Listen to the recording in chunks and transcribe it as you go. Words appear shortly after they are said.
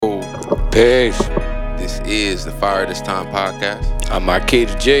Peace. This is the Fire This Time podcast. I'm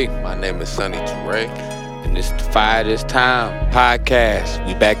Ahki G. My name is Sunny Ture. And this is the Fire This Time podcast.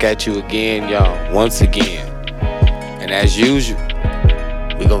 We back at you again, y'all. Once again. And as usual,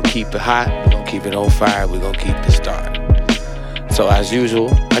 we gonna keep it hot. We gonna keep it on fire. We gonna keep it started. So as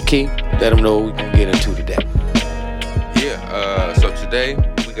usual, Ahki, let them know what we gonna get into today. So today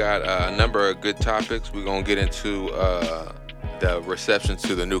we got a number of good topics. We're gonna get into the reception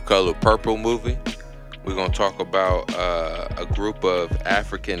to the new Color Purple movie. We're going to talk about a group of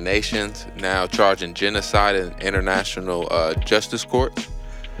African nations now charging genocide in international justice courts.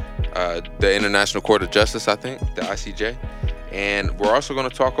 The International Court of Justice, I think, the ICJ. And we're also going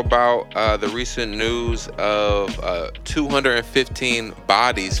to talk about the recent news of 215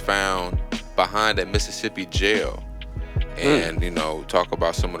 bodies found behind a Mississippi jail. And, talk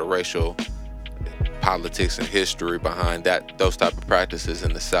about some of the racial politics and history behind those type of practices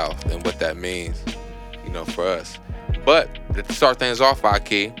in the South and what that means, for us. But to start things off,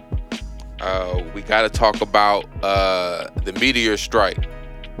 Ahki, we got to talk about the meteor strike.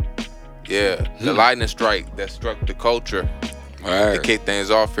 Yeah, the lightning strike that struck the culture. Word. To kick things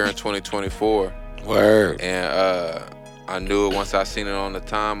off here in 2024. Word. And I knew it once I seen it on the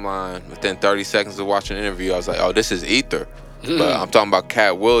timeline. Within 30 seconds of watching the interview, I was like, oh, this is ether. But I'm talking about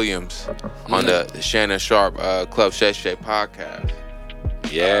Katt Williams on the Shannon Sharp Club Shay Shay podcast.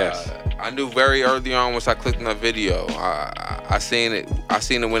 Yes. I knew very early on once I clicked on that video. I seen it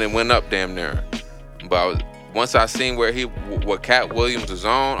when it went up damn near. But once I seen what Katt Williams was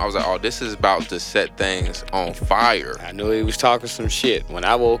on, I was like, oh, this is about to set things on fire. I knew he was talking some shit. When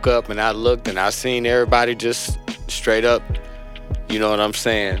I woke up and I looked and I seen everybody just straight up, you know what I'm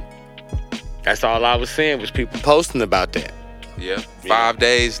saying? That's all I was seeing was people posting about that. Yeah. 5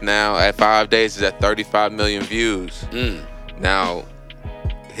 days now. At 5 days is at 35 million views. Now,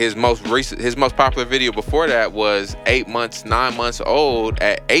 his most popular video before that was 9 months old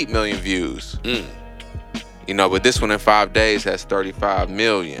at 8 million views. But this one in 5 days has 35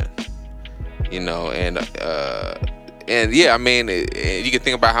 million. And yeah, I mean, you can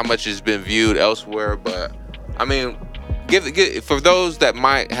think about how much it's been viewed elsewhere, but I mean, give for those that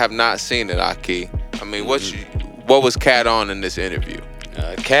might have not seen it, Ahki. I mean, what was Katt on in this interview?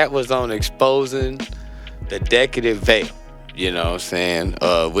 Katt was on exposing the decadent veil. You know what I'm saying?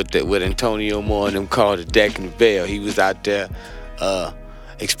 With Antonio Moore and them called the decadent veil. He was out there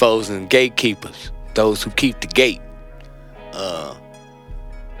exposing gatekeepers, those who keep the gate.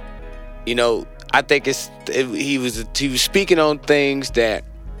 I think he was speaking on things that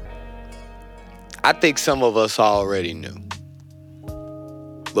I think some of us already knew.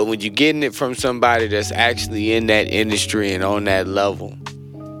 But when you're getting it from somebody that's actually in that industry and on that level,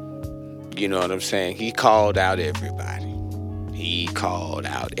 you know what I'm saying? He called out everybody.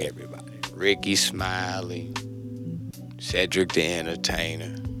 Ricky Smiley, Cedric the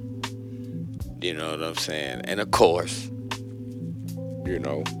Entertainer. You know what I'm saying? And of course,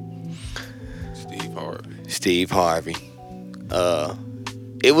 Steve Harvey.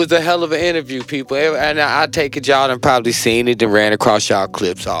 It was a hell of an interview, people. And I take it y'all done probably seen it and ran across y'all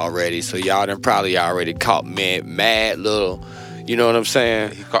clips already. So y'all done probably already caught mad little, you know what I'm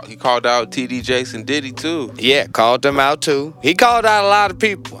saying? He called out TD Jakes and Diddy too. Yeah, called them out too. He called out a lot of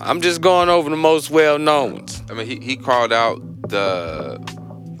people. I'm just going over the most well-known ones. I mean, he called out the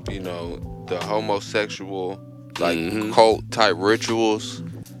homosexual, cult-type rituals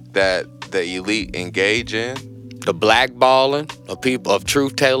that the elite engage in. The blackballing of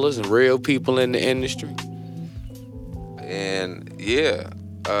truth tellers and real people in the industry. And yeah,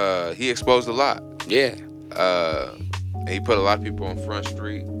 he exposed a lot. Yeah. He put a lot of people on Front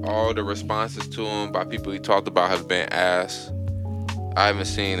Street. All the responses to him by people he talked about have been ass. I haven't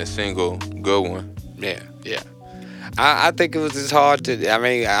seen a single good one. Yeah. I think it was just hard to,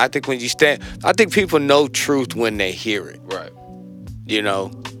 I think when you stand, I think people know truth when they hear it. Right.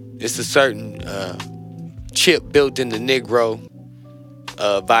 It's a certain chip built in the Negro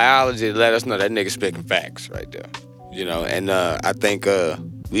biology to let us know that nigga speaking facts right there. And I think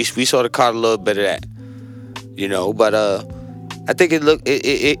we sort of caught a little bit of that. But I think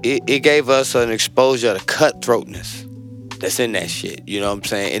it gave us an exposure to cutthroatness that's in that shit. You know what I'm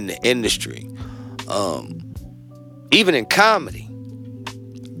saying? In the industry. Even in comedy.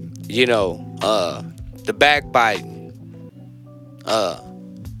 The backbiting.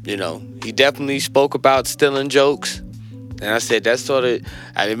 He definitely spoke about stealing jokes. And I said, that sort of,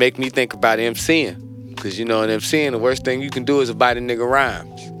 it make me think about MCing. Because, in MCing, the worst thing you can do is to bite a nigga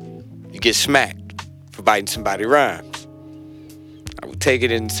rhymes. You get smacked for biting somebody rhymes. I would take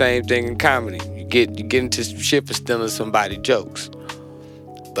it in the same thing in comedy. You get into some shit for stealing somebody jokes.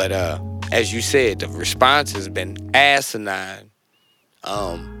 But as you said, the response has been asinine.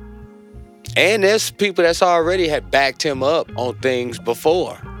 And there's people that's already had backed him up on things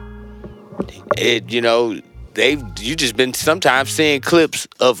before. You just been sometimes seeing clips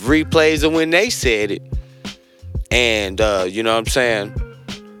of replays of when they said it. And, you know what I'm saying?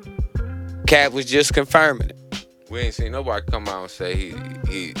 Katt was just confirming it. We ain't seen nobody come out and say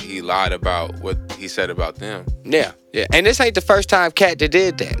he lied about what he said about them. Yeah. And this ain't the first time Katt did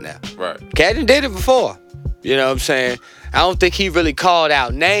that now. Right. Katt did it before. You know what I'm saying? I don't think he really called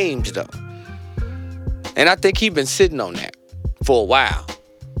out names, though. And I think he been sitting on that for a while.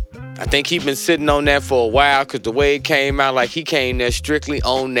 Because the way it came out, like he came there strictly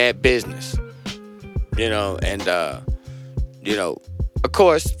on that business. You know, and, of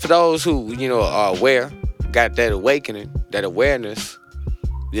course, for those who, are aware, got that awakening, that awareness,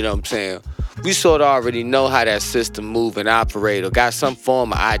 you know what I'm saying? We sort of already know how that system move and operate, or got some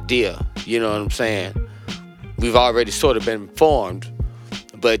form of idea, you know what I'm saying? We've already sort of been informed,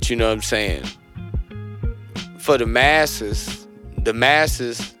 but you know what I'm saying? For the masses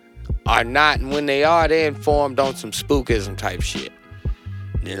are not, and when they are, they're informed on some spookism type shit.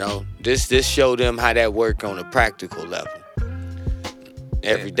 You know, this showed them how that work on a practical level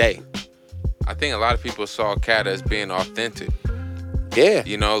every day. I think a lot of people saw Katt as being authentic. Yeah.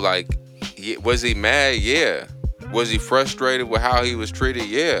 You know, like, was he mad? Yeah. Was he frustrated with how he was treated?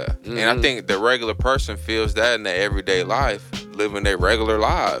 Yeah. Mm-hmm. And I think the regular person feels that in their everyday life, living their regular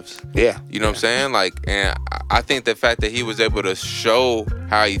lives. Yeah. You know what I'm saying? Like, and I think the fact that he was able to show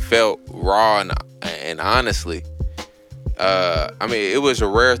how he felt raw and honestly, it was a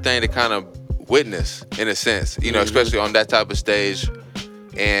rare thing to kind of witness, in a sense, especially on that type of stage.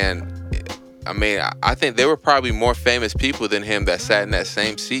 And I think there were probably more famous people than him that sat in that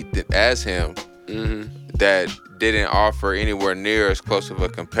same seat as him, that didn't offer anywhere near as close of a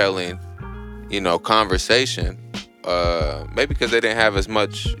compelling, conversation. Maybe because they didn't have as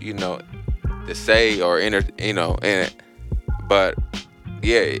much, to say or in it. But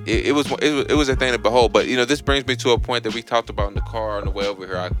yeah, it was a thing to behold. But this brings me to a point that we talked about in the car on the way over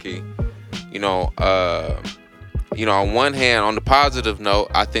here, Ahki. On one hand, on the positive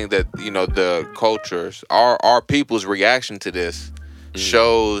note, I think that the cultures, our people's reaction to this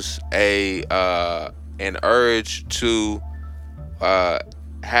shows an urge to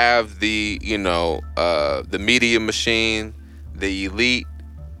have the media machine, the elite,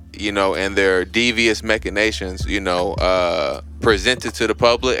 and their devious machinations, presented to the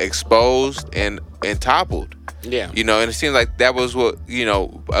public, exposed and toppled. Yeah. And it seems like that was what,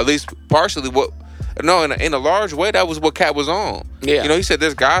 at least partially what. No, in a large way, that was what Katt was on. Yeah. He said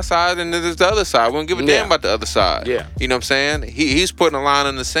there's God's side and there's the other side. We don't give a damn about the other side. Yeah. You know what I'm saying? He's putting a line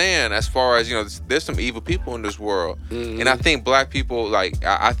in the sand as far as, there's some evil people in this world. Mm-hmm. And I think black people, I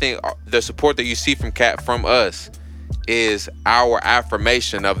think the support that you see from Katt from us is our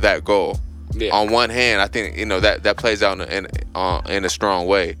affirmation of that goal. Yeah. On one hand, I think, that plays out in a strong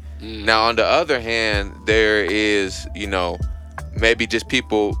way. Mm. Now, on the other hand, there is, maybe just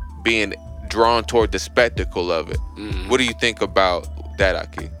people being drawn toward the spectacle of it. Mm-hmm. What do you think about that,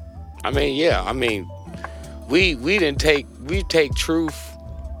 Ahki? We take truth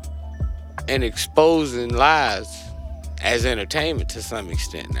and exposing lies as entertainment to some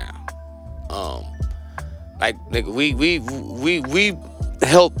extent now. We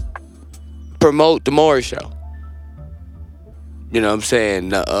help promote the Maury Show. You know what I'm saying?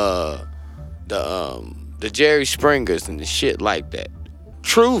 The Jerry Springers and the shit like that.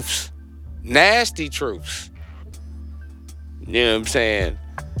 Truths. Nasty truths. You know what I'm saying?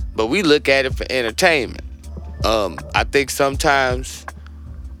 But we look at it for entertainment. I think sometimes,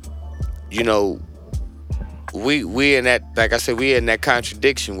 we in that, like I said, we in that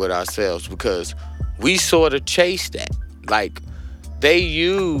contradiction with ourselves because we sort of chase that. Like, they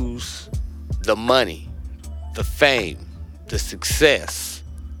use the money, the fame, the success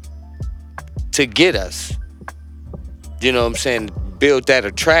to get us. You know what I'm saying? Build that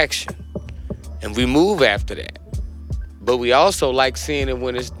attraction. And we move after that. But we also like seeing it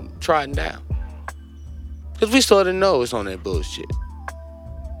when it's trodden down. Because we sort of know it's on that bullshit.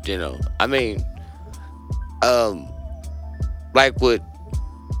 Like with,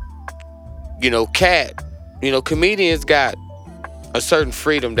 Katt, comedians got a certain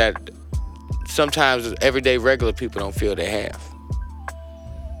freedom that sometimes everyday regular people don't feel they have.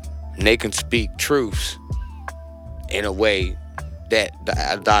 And they can speak truths in a way that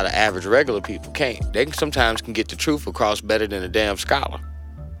a lot of average regular people can't. They sometimes can get the truth across better than a damn scholar.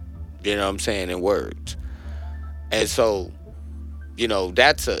 You know what I'm saying? In words. And so,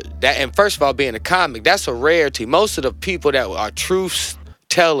 and first of all, being a comic, that's a rarity. Most of the people that are truth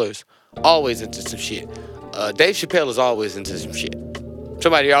tellers Always into some shit. Dave Chappelle is always into some shit.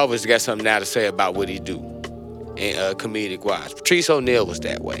 Somebody always got something now to say about what he do, and comedic wise. Patrice O'Neal was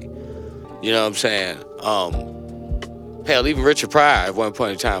that way. You know what I'm saying? Hell, even Richard Pryor at one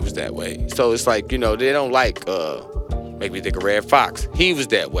point in time was that way. So it's like, they don't like, make me think of Red Fox. He was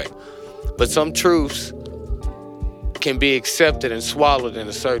that way. But some truths can be accepted and swallowed in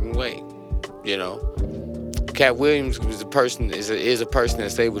a certain way, Katt Williams was a person is a person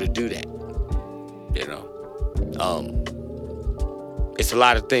that's able to do that. It's a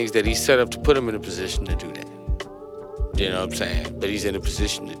lot of things that he set up to put him in a position to do that. You know what I'm saying? But he's in a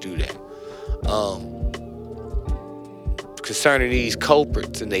position to do that. Concerning these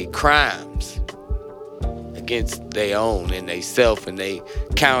culprits and their crimes against their own and they self and they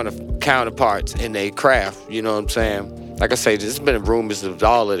counterparts in their craft, you know what I'm saying? Like I say, there's been rumors of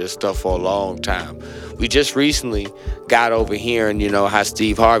all of this stuff for a long time. We just recently got over hearing, how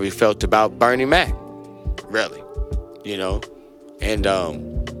Steve Harvey felt about Bernie Mac. Really. And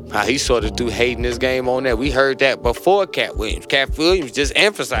how he sort of threw hate in his game on that. We heard that before Katt Williams. Katt Williams just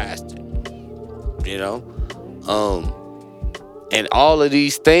emphasized it. And all of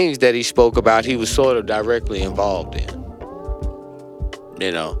these things that he spoke about, he was sort of directly involved in.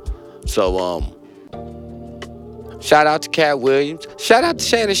 So shout out to Katt Williams. Shout out to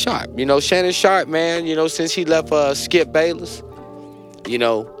Shannon Sharp. Shannon Sharp, man, since he left Skip Bayless,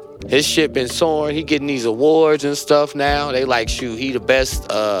 his shit been soaring. He getting these awards and stuff now. They like, shoot, he the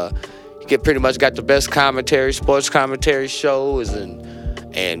best. He pretty much got the best sports commentary shows, and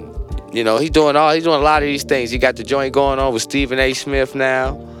he's doing a lot of these things. He got the joint going on with Stephen A. Smith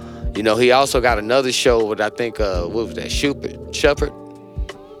now. He also got another show with, I think, what was that, Shepard?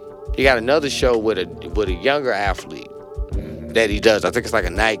 He got another show with a younger athlete that he does. I think it's like a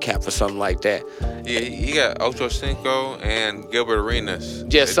nightcap or something like that. Yeah, he got Ocho Cinco and Gilbert Arenas.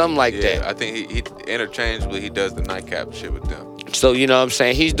 Yeah, something like that. I think he interchangeably he does the nightcap shit with them. So, what I'm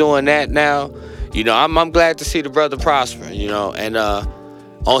saying? He's doing that now. I'm glad to see the brother prosper, and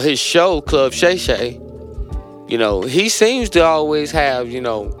on his show, Club Shay Shay, he seems to always have,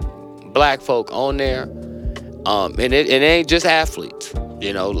 black folk on there. And it ain't just athletes,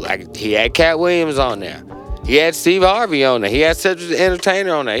 like he had Katt Williams on there. He had Steve Harvey on there. He had Cedric the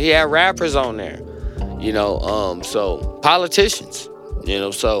Entertainer on there. He had rappers on there. So politicians,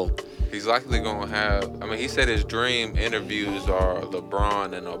 so. He's likely going to have, he said his dream interviews are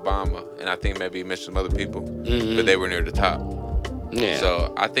LeBron and Obama. And I think maybe he mentioned some other people, but they were near the top. Yeah.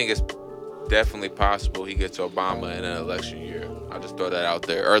 So I think it's definitely possible he gets Obama in an election year. I'll just throw that out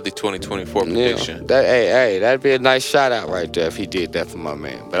there. Early 2024 prediction. That'd be a nice shout out right there if he did that for my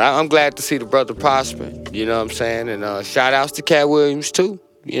man. But I'm glad to see the brother prosper. You know what I'm saying? And shout outs to Katt Williams too.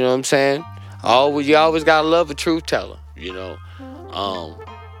 You know what I'm saying? You always gotta love a truth teller. Tell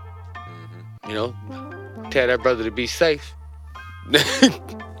that brother to be safe.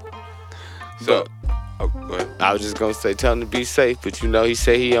 So. Oh, go ahead. I was just gonna say, tell him to be safe, but he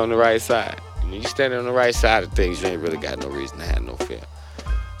say he on the right side. You standing on the right side of things, you ain't really got no reason to have no fear.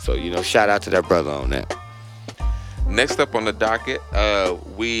 So, shout out to that brother on that. Next up on the docket,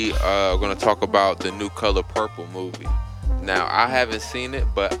 we are gonna talk about the new Color Purple movie. Now, I haven't seen it,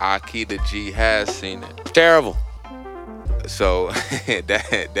 but Ahki the G has seen it. Terrible. So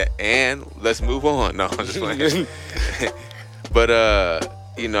that and let's move on. No, I'm just playing. But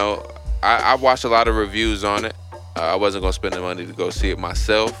I watched a lot of reviews on it. I wasn't going to spend the money to go see it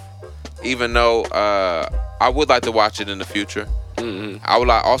myself, even though I would like to watch it in the future. Mm-hmm. I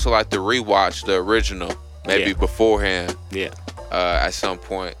would also like to rewatch the original, maybe beforehand. Yeah. At some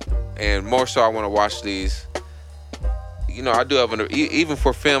point, and more so, I want to watch these. I do have even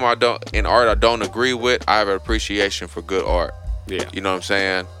for film I don't agree with. I have an appreciation for good art. Yeah. You know what I'm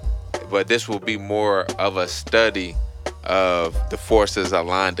saying? But this will be more of a study of the forces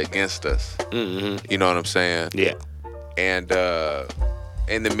aligned against us. Mm-hmm. You know what I'm saying? Yeah. And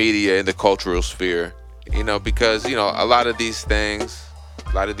in the media, in the cultural sphere, because a lot of these things,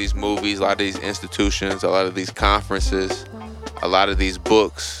 a lot of these movies, a lot of these institutions, a lot of these conferences, a lot of these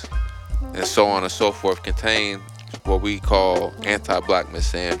books, and so on and so forth contain what we call anti-black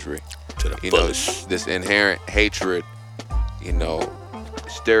misandry. This inherent hatred,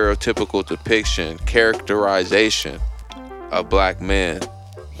 stereotypical depiction, characterization of black men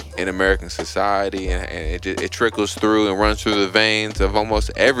in American society, and it trickles through and runs through the veins of almost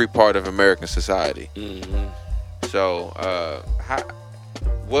every part of American society. Mm-hmm. So,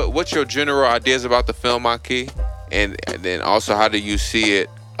 what's your general ideas about the film, Ahki? And then also, how do you see it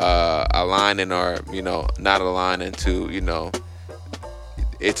aligning or not aligning to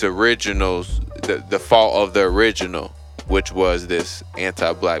its originals, the fault of the original, which was this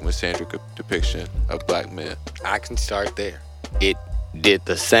anti-black misandric depiction of black men? I can start there. It did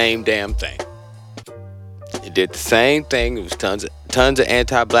the same damn thing. It did the same thing. There was tons of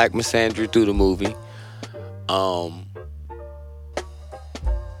anti-black misandry through the movie.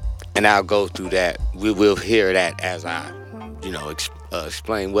 And I'll go through that. We will hear that as I,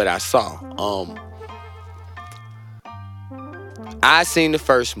 explain what I saw. I seen the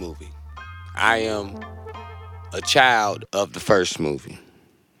first movie. I am a child of the first movie.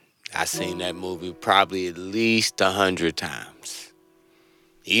 I seen that movie probably at least 100 times.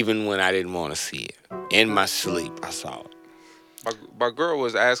 Even when I didn't want to see it. In my sleep, I saw it. My girl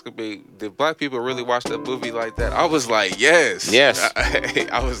was asking me, did black people really watch that movie like that? I was like, yes. Yes.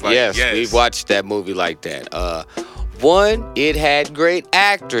 I was like, yes. We watched that movie like that. One, it had great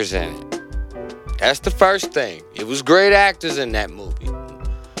actors in it. That's the first thing. It was great actors in that movie.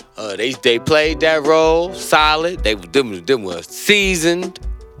 They played that role solid. Them were seasoned,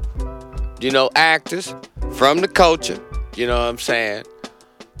 actors from the culture. You know what I'm saying?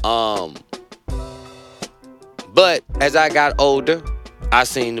 But as I got older, I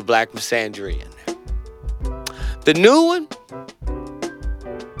seen the black misandry in there. The new one,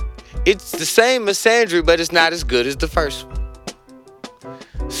 it's the same misandry, but it's not as good as the first one.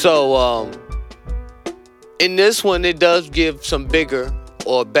 So, in this one, it does give some bigger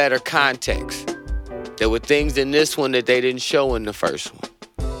or better context. There were things in this one that they didn't show in the first one.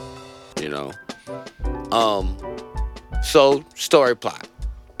 So, story plot.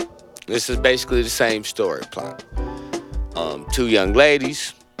 This is basically the same story plot. Two young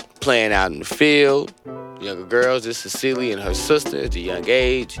ladies playing out in the field. Younger girls, this is Celie and her sister at a young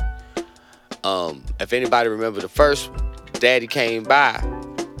age. If anybody remember the first one, Daddy came by.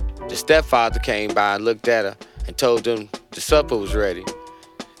 The stepfather came by and looked at her and told them the supper was ready.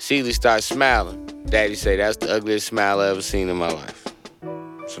 Celie started smiling. Daddy said, that's the ugliest smile I ever seen in my life.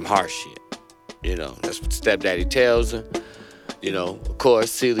 Some harsh shit. That's what stepdaddy tells her. Of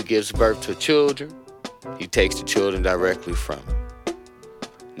course, Celie gives birth to children. He takes the children directly from her.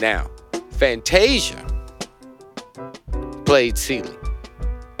 Now, Fantasia played Celie.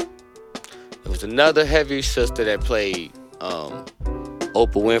 There was another heavy sister that played Oprah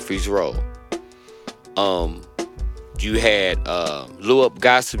Winfrey's role. You had Lou Up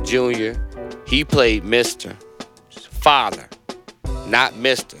Gossip Jr. He played Mr. Father, not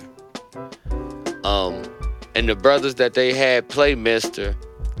Mr. And the brothers that they had play Mr.,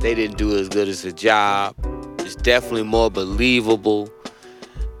 they didn't do as good as a job. It's definitely more believable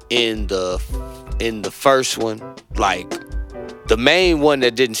in the first one. Like, the main one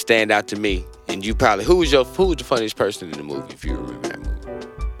that didn't stand out to me, and you probably, who was the funniest person in the movie, if you remember that movie?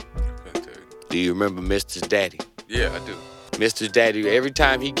 Do you remember Mr.'s daddy? Yeah, I do. Mr.'s daddy, every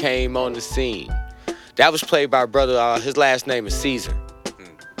time he came on the scene, that was played by a brother, his last name is Caesar.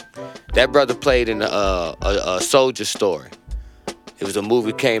 That brother played in a Soldier Story. It was a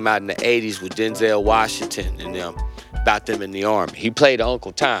movie came out in the 80s with Denzel Washington and them, about them in the army. He played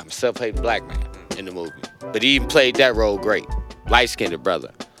Uncle Tom, a self-hating black man in the movie. But he even played that role great. Light-skinned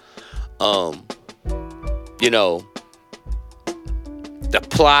brother. The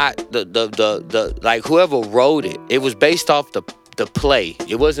plot, the like whoever wrote it, it was based off the play.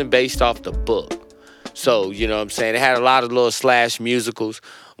 It wasn't based off the book. So, you know what I'm saying? It had a lot of little slash musicals.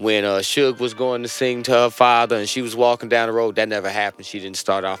 When Suge was going to sing to her father and she was walking down the road, that never happened. She didn't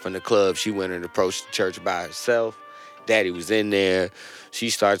start off in the club. She went and approached the church by herself. Daddy was in there. She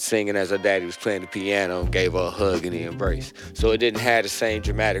started singing as her daddy was playing the piano, gave her a hug and an embrace. So it didn't have the same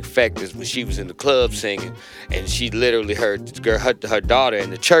dramatic effect as when she was in the club singing and she literally heard her daughter in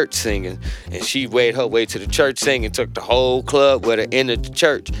the church singing, and she made her way to the church singing, took the whole club with her into the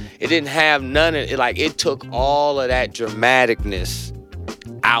church. It didn't have none of it. Like, it took all of that dramaticness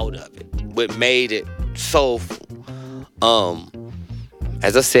out of it, what made it soulful.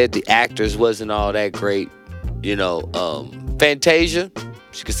 As I said, the actors wasn't all that great. Fantasia,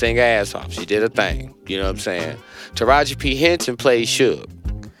 she could sing her ass off. She did her thing. You know what I'm saying? Taraji P. Henson played Suge.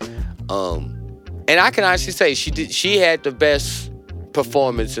 And I can honestly say she had the best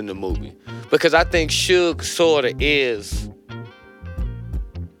performance in the movie. Because I think Suge sort of is,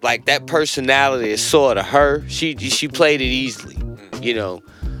 like, that personality is sort of her. She played it easily.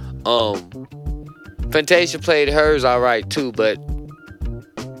 Fantasia played hers all right too, but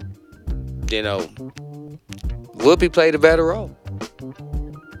Whoopi played a better role.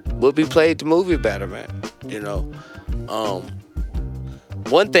 Whoopi played the movie better, man.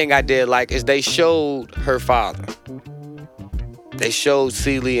 One thing I did like is they showed her father. They showed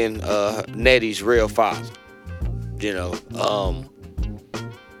Celie and Nettie's real father.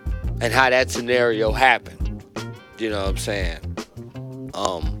 And how that scenario happened. You know what I'm saying?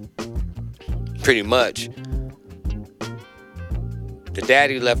 Pretty much, the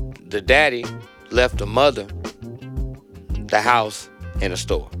daddy left the mother the house and a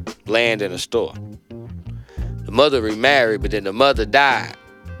store, land and a store. The mother remarried, but then the mother died.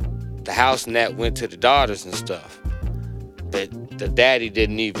 The house and that went to the daughters and stuff. But the daddy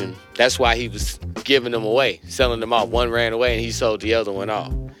didn't even, that's why he was giving them away, selling them off. One ran away and he sold the other one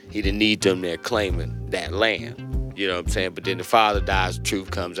off. He didn't need them there claiming that land. You know what I'm saying? But then the father dies, the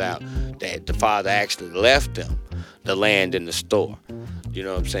truth comes out that the father actually left them the land in the store. You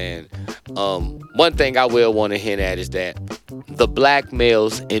know what I'm saying? One thing I will want to hint at is that the black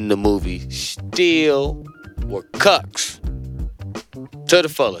males in the movie still were cucks to the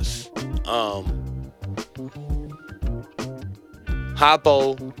fullest.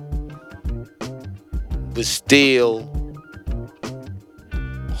 Hoppo was still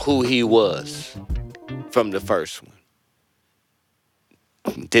who he was from the first one.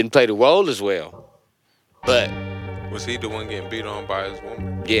 Didn't play the role as well, but was he the one getting beat on by his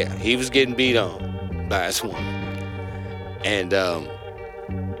woman? Yeah, he was getting beat on by his woman. And,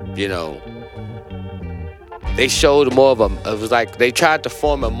 you know, they showed more of it was like, they tried to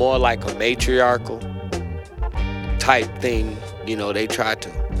form a more like a matriarchal type thing. You know, they tried to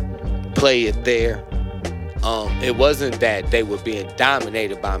play it there. It wasn't that they were being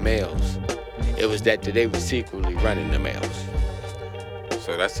dominated by males. It was that they were secretly running the males.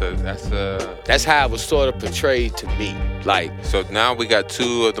 So that's how it was sort of portrayed to me. Like, so now we got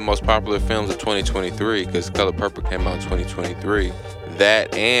two of the most popular films of 2023, because Color Purple came out in 2023.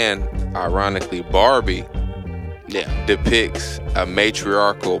 That and ironically Barbie depicts a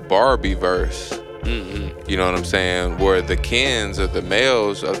matriarchal Barbie verse. Mm-hmm. You know what I'm saying? Where the kins or the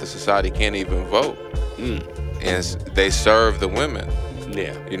males of the society can't even vote. And they serve the women.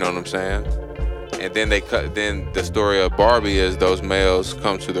 Yeah. You know what I'm saying? And then then the story of Barbie is those males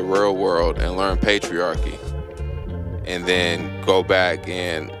come to the real world and learn patriarchy, and then go back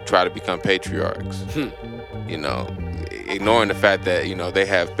and try to become patriarchs. You know, ignoring the fact that, you know, they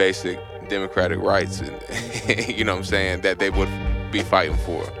have basic democratic rights, and you know what I'm saying, that they would be fighting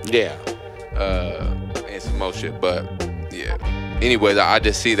for. Yeah. And some more shit, but yeah. Anyways, I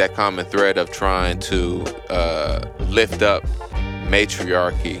just see that common thread of trying to lift up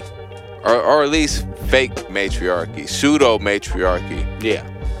matriarchy. Or at least fake matriarchy, pseudo matriarchy. Yeah.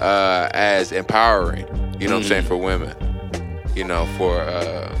 As empowering, you know what I'm saying, for women. You know, for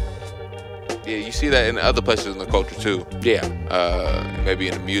yeah, you see that in other places in the culture too. Yeah. Maybe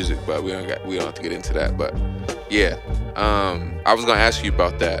in the music, but we don't have to get into that. But yeah. I was gonna ask you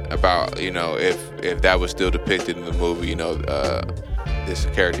about that, about, you know, if that was still depicted in the movie, you know, this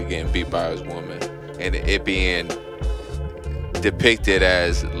character getting beat by his woman and it being depicted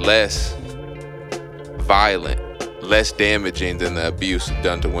as less violent, less damaging than the abuse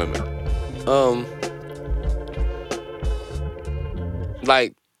done to women.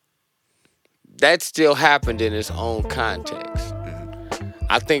 Like, that still happened in its own context.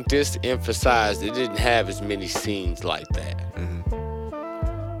 I think this emphasized it didn't have as many scenes like that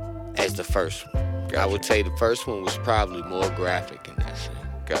as the first one. Gotcha. I would say the first one was probably more graphic in that sense.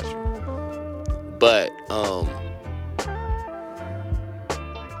 Gotcha. But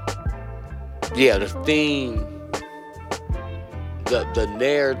yeah, the theme, the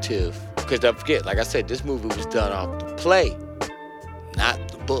narrative, because don't forget, like I said, this movie was done off the play, not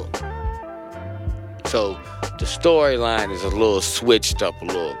the book. So the storyline is a little switched up a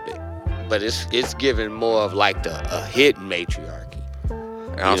little bit, but it's given more of like a hidden matriarchy.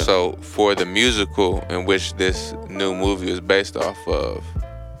 And also for the musical in which this new movie is based off of,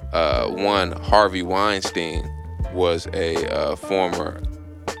 one, Harvey Weinstein was a former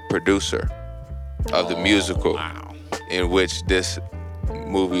producer of the musical in which this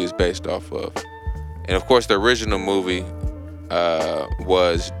movie is based off of. And of course the original movie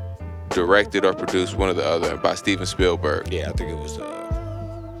was directed or produced, one or the other, by Steven Spielberg. Yeah, I think it was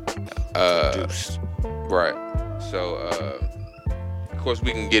produced. Right. So of course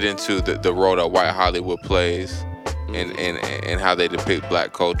we can get into the role that white Hollywood plays and how they depict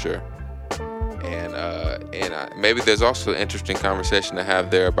black culture. And maybe there's also an interesting conversation to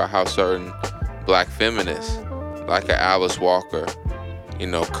have there about how certain black feminists, like a Alice Walker, you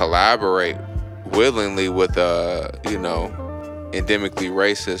know, collaborate willingly with you know, endemically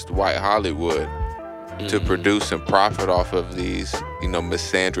racist white Hollywood to produce and profit off of these, you know,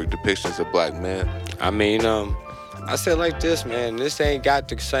 misandric depictions of black men. I mean, I said like this, man, this ain't got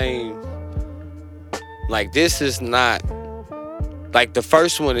the same, like, this is not, like, the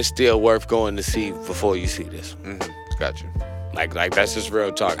first one is still worth going to see before you see this one. Gotcha. Like that's just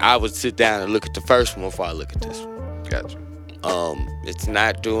real talk. I would sit down and look at the first one before I look at this one. Gotcha. It's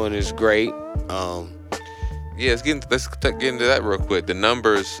not doing as great. Yeah, let's get into that real quick. The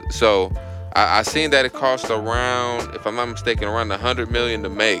numbers. So I seen that it cost around, if I'm not mistaken, around $100 million to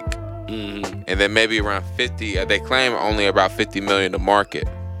make, and then maybe around 50. They claim only about 50 million to market,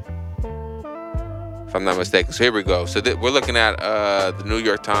 if I'm not mistaken. So here we go. So we're looking at the New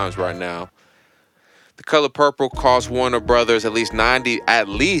York Times right now. The Color Purple cost Warner Brothers at least 90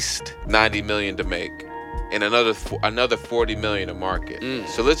 million to make, and another 40 million to market.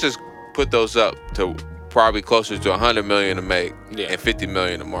 So let's just put those up to probably closer to 100 million to make, and 50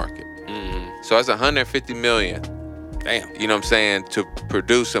 million to market. So that's 150 million. Damn. You know what I'm saying? To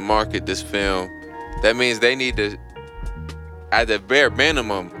produce and market this film. That means they need to, at the bare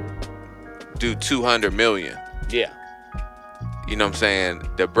minimum, do 200 million. Yeah. You know what I'm saying?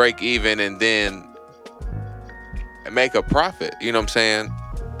 To break even and then make a profit. You know what I'm saying?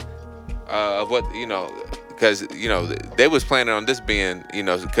 Of what, because, they was planning on this being,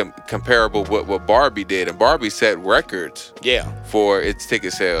 comparable with what Barbie did. And Barbie set records for its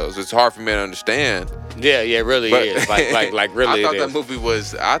ticket sales. It's hard for me to understand. Yeah, it really is. Like really, I thought that movie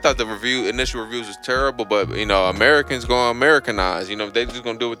was. I thought the initial reviews was terrible, but Americans gonna Americanize. They just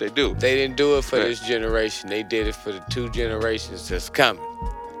gonna do what they do. They didn't do it for this generation. They did it for the 2 generations that's coming.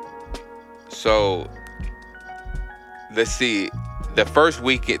 So let's see. The first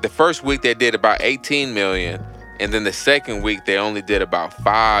week they did about 18 million, and then the second week they only did about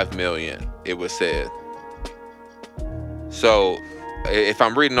 5 million. It was said. So if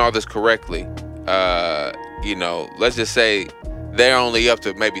I'm reading all this correctly. Let's just say they're only up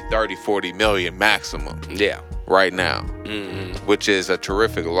to maybe 30-40 million maximum. Yeah. Right now. Which is a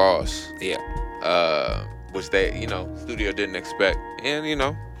terrific loss. Yeah. Which they, studio didn't expect. And,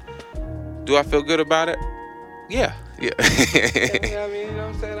 do I feel good about it? Yeah. Yeah. I mean, you know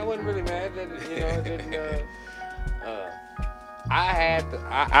what I'm saying? I wasn't really mad that it didn't.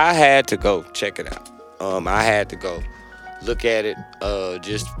 I had to go check it out. I had to go look at it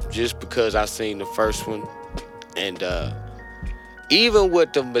just because I seen the first one, and even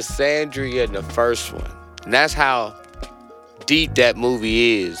with the misandry in the first one, and that's how deep that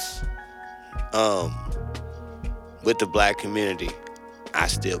movie is with the black community, I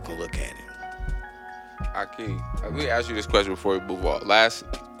still can look at it. Ahki, let me ask you this question before we move on. Last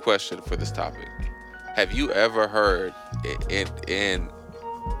question for this topic. Have you ever heard in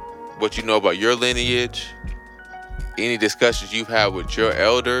what you know about your lineage, any discussions you've had with your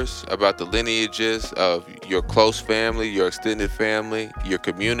elders about the lineages of your close family, your extended family, your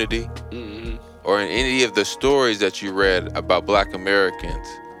community, or in any of the stories that you read about black Americans,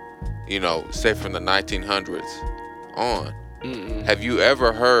 say from the 1900s on? Have you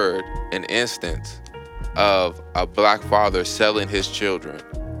ever heard an instance of a black father selling his children,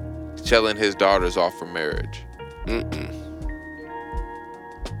 selling his daughters off for marriage?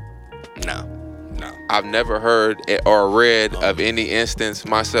 No. I've never heard or read of any instance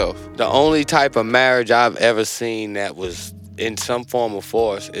myself. The only type of marriage I've ever seen that was in some form of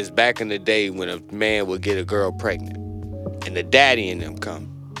force is back in the day when a man would get a girl pregnant and the daddy in them come.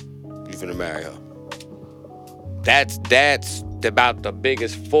 You finna marry her. That's about the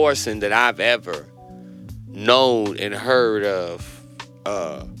biggest forcing that I've ever known and heard of.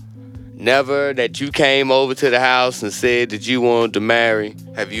 Never that you came over to the house and said that you wanted to marry.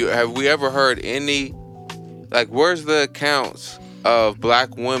 Have we ever heard any, where's the accounts of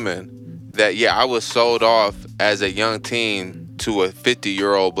black women that, I was sold off as a young teen to a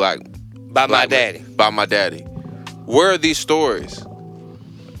 50-year-old black my daddy. By my daddy. Where are these stories?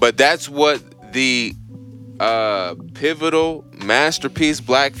 But that's what the pivotal masterpiece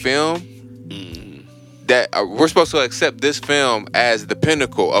black film, that we're supposed to accept this film as the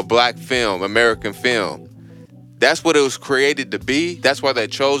pinnacle of black film, American film. That's what it was created to be. That's why they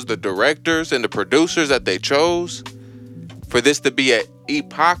chose the directors and the producers that they chose for this to be an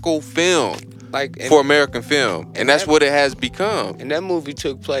epochal film for American film. And that's what it has become. And that movie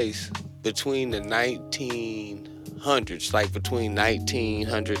took place between the 1900s, between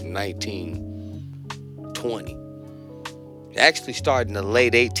 1900 and 1920. It actually started in the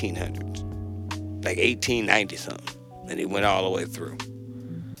late 1800s. 1890 something, and it went all the way through.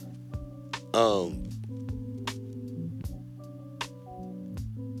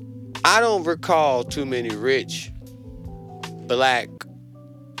 I don't recall too many rich black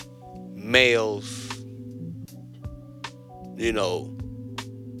males,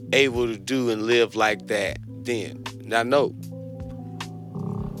 able to do and live like that then. Now, no.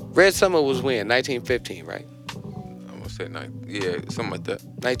 Red Summer was when? 1915, right? Something like that.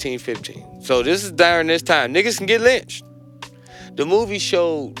 1915. So this is during this time. Niggas can get lynched. The movie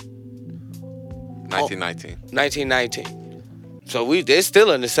showed 1919. 1919. So they're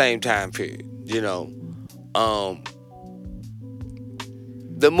still in the same time period, you know.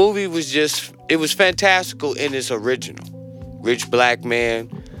 The movie was it was fantastical in its original. Rich black man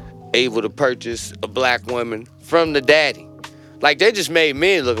able to purchase a black woman from the daddy. Like, they just made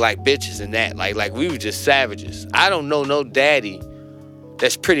men look like bitches in that. Like we were just savages. I don't know no daddy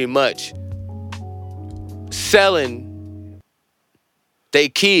that's pretty much selling they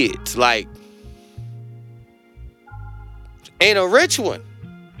kids. Like, ain't a rich one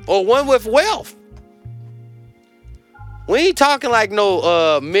or one with wealth. We ain't talking like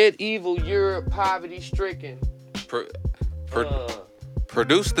no medieval Europe poverty-stricken.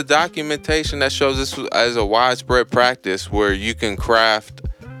 Produce the documentation that shows this as a widespread practice where you can craft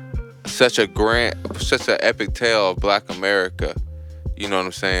such an epic tale of Black America. You know what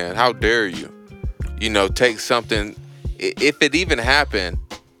I'm saying? How dare you? You know, take something, if it even happened,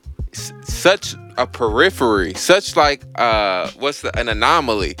 such a periphery, such like an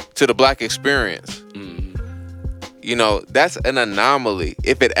anomaly to the Black experience. You know, that's an anomaly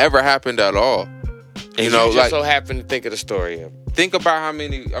if it ever happened at all. And you just so happen to think of the story of it. Think about how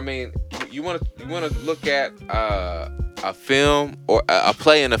many. I mean, you want to look at a film or a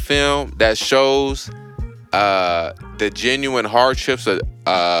play in a film that shows the genuine hardships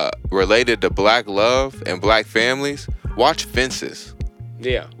related to Black love and Black families. Watch Fences.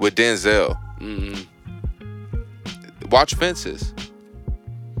 Yeah. With Denzel. Watch Fences.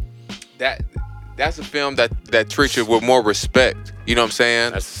 That's a film that treats you with more respect. You know what I'm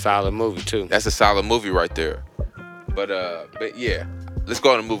saying? That's a solid movie too. That's a solid movie right there. But yeah, let's go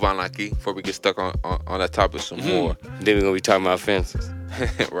ahead and move on, Ahki, before we get stuck on that topic some more. Then we're gonna be talking about fences.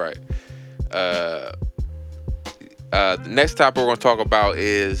 Right. The next topic we're gonna talk about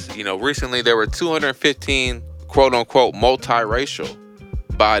is, you know, recently there were 215 quote unquote multiracial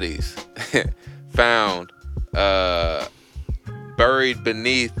bodies found buried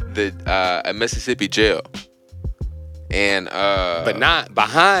beneath a Mississippi jail. And but not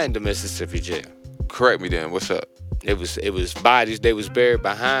behind the Mississippi jail. Correct me then. What's up? It was bodies. They was buried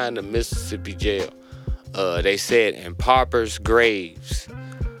behind the Mississippi jail. They said in paupers' graves,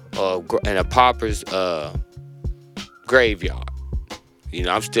 in a pauper's graveyard. You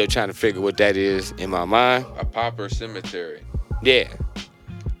know, I'm still trying to figure what that is in my mind. A pauper cemetery. Yeah.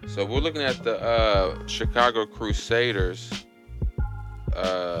 So we're looking at the Chicago Crusaders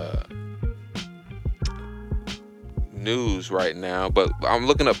news right now, but I'm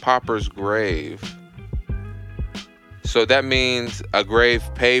looking at pauper's grave. So that means a grave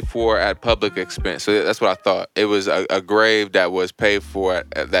paid for at public expense. So that's what I thought. It was a grave that was paid for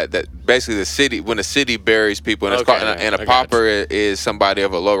that basically the city, when the city buries people, and it's called, and a pauper is somebody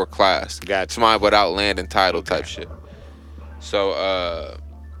of a lower class. Gotcha. Somebody without land and title type shit. So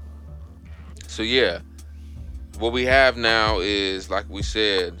yeah, what we have now is, like we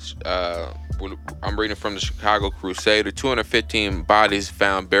said, I'm reading from the Chicago Crusader. 215 bodies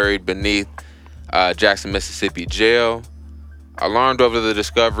found buried beneath Jackson, Mississippi jail. Alarmed over the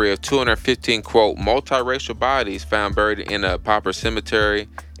discovery of 215 quote multiracial bodies found buried in a pauper cemetery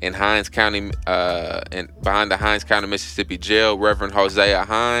in Hinds County, behind the Hinds County, Mississippi jail, Reverend Hosea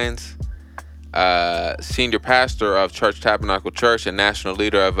Hines, senior pastor of Church Tabernacle Church and national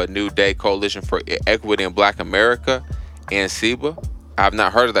leader of a New Day Coalition for Equity in Black America, and SEBA. I've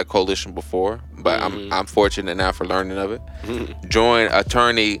not heard of that coalition before, but I'm fortunate now for learning of it. Joined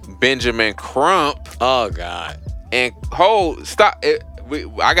attorney Benjamin Crump. Oh God! And stop it.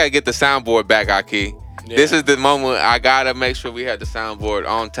 I gotta get the soundboard back, Ahki. Yeah. This is the moment I gotta make sure we have the soundboard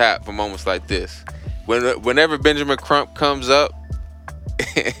on tap for moments like this. Whenever Benjamin Crump comes up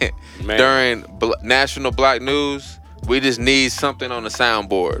during National Black News, we just need something on the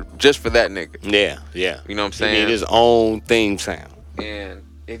soundboard just for that nigga. Yeah. You know what I'm saying? He need his own theme sound. And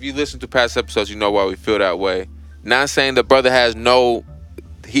if you listen to past episodes, you know why we feel that way. Not saying the brother has no.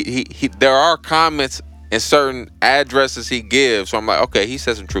 He there are comments and certain addresses he gives, so I'm like, okay, he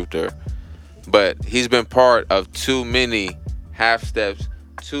says some truth there. But he's been part of too many half steps,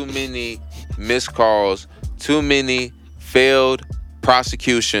 too many missed calls, too many failed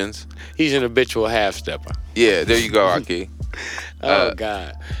prosecutions. He's an habitual half stepper. Yeah, there you go, Ahki. Oh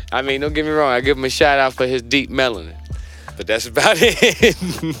God. I mean, don't get me wrong. I give him a shout out for his deep melanin. But that's about it.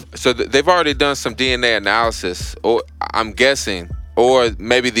 So they've already done some DNA analysis, or I'm guessing, or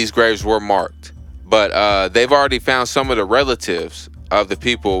maybe these graves were marked. But they've already found some of the relatives of the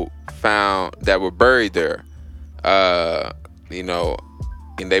people found that were buried there. You know,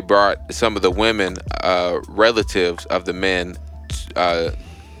 and they brought some of the women, relatives of the men,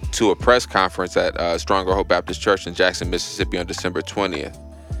 to a press conference at Stronger Hope Baptist Church in Jackson, Mississippi on December 20th.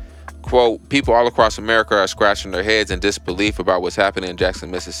 quote, people all across America are scratching their heads in disbelief about what's happening in Jackson,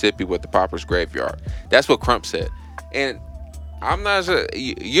 Mississippi with the Paupers Graveyard. That's what Crump said. And I'm not sure,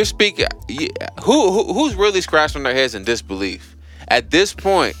 you're speaking, who's really scratching their heads in disbelief? At this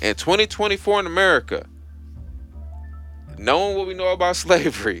point, in 2024 in America, knowing what we know about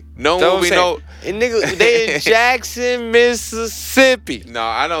slavery, knowing what we know. And nigga, they in Jackson, Mississippi. No,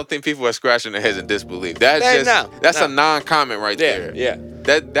 I don't think people are scratching their heads in disbelief. That's a non-comment right there. Yeah.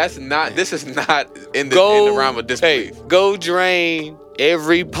 This is not in the realm of disbelief. Hey, go drain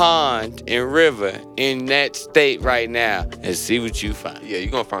every pond and river in that state right now and see what you find. Yeah, you're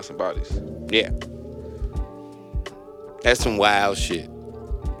gonna find some bodies. Yeah. That's some wild shit.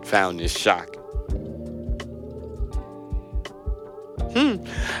 Found this shocking.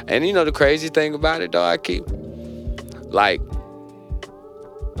 And you know the crazy thing about it, though, Ahki? Like,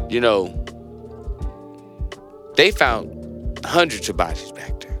 you know, they found hundreds of bodies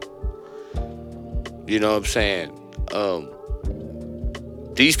back there. You know what I'm saying?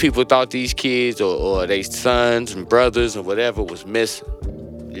 These people thought these kids or their sons and brothers or whatever was missing.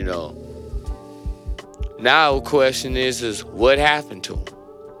 You know. Now the question is what happened to them?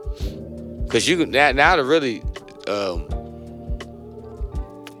 Because you can now to really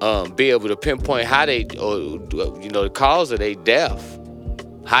be able to pinpoint how they, or you know, the cause of their death,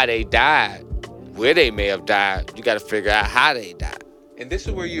 how they died, where they may have died. You got to figure out how they died. And this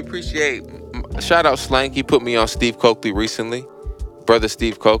is where you appreciate. Shout out Slank. He put me on Steve Coakley recently, brother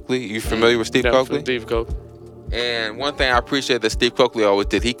Steve Coakley. You familiar with Steve Coakley? Steve Coakley. And one thing I appreciate that Steve Coakley always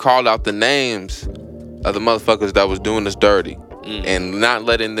did, he called out the names of the motherfuckers that was doing us dirty and not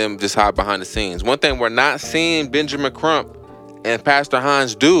letting them just hide behind the scenes. One thing we're not seeing Benjamin Crump and Pastor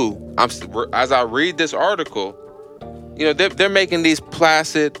Hines do, as I read this article, you know, they're making these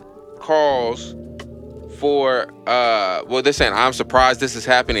placid calls for, well, they're saying, I'm surprised this is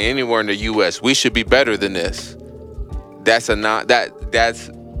happening anywhere in the U.S. We should be better than this. That's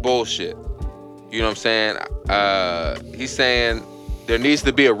bullshit. You know what I'm saying? He's saying there needs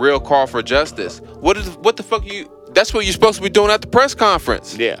to be a real call for justice. What the fuck that's what you're supposed to be doing at the press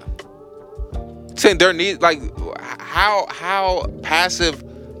conference. Yeah. Saying there needs, like, how passive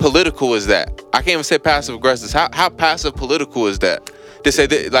political is that? I can't even say passive aggressive. How passive political is that? To say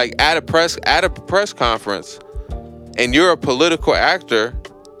that, like, at a press conference, and you're a political actor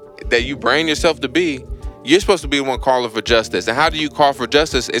that you brand yourself to be, you're supposed to be the one calling for justice. And how do you call for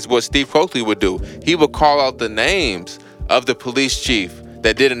justice? Is what Steve Coakley would do. He would call out the names of the police chief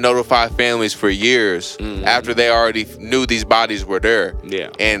that didn't notify families for years after they already knew these bodies were there.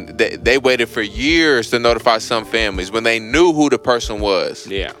 Yeah. And they waited for years to notify some families when they knew who the person was.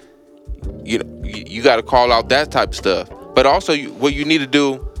 Yeah. You know, you got to call out that type of stuff. But also, what you need to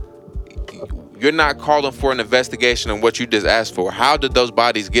do, you're not calling for an investigation on what you just asked for. How did those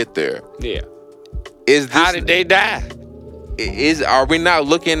bodies get there? Yeah. How did they die? Are we not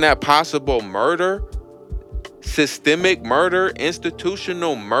looking at possible murder? Systemic murder,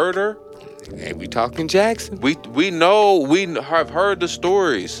 institutional murder. Hey, we talking Jackson. We have heard the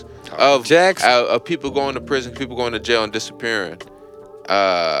stories of Jackson, of people going to prison, people going to jail and disappearing.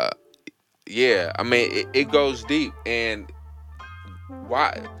 Yeah, I mean it goes deep. And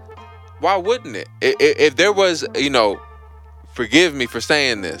why wouldn't it? If there was, you know, forgive me for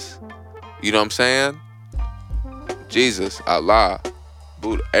saying this, you know what I'm saying? Jesus, Allah,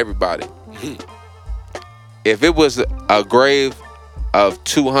 Buddha, everybody. If it was a grave of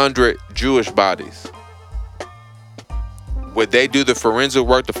 200 Jewish bodies, would they do the forensic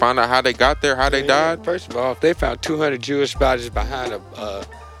work to find out how they got there, how they died? First of all, if they found 200 Jewish bodies behind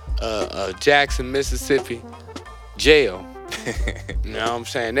a Jackson, Mississippi jail, you know what I'm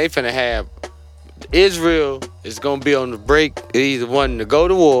saying? They finna have, Israel is gonna be on the break, either wanting to go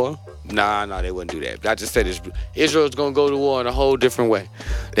to war. Nah, they wouldn't do that. I just said Israel's gonna go to war in a whole different way.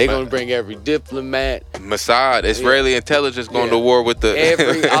 They're gonna bring every diplomat, Mossad, Israeli intelligence going to war with the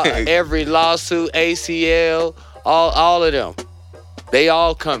every lawsuit, ACL, all of them. They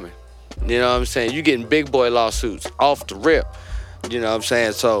all coming. You know what I'm saying? You getting big boy lawsuits off the rip. You know what I'm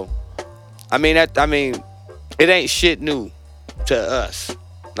saying? So, I mean, it ain't shit new to us.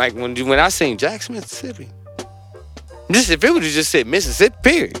 Like when I seen Jackson, Mississippi, if it would have just said Mississippi,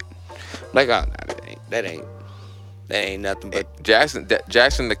 period. Like, oh, no, that ain't nothing but Jackson,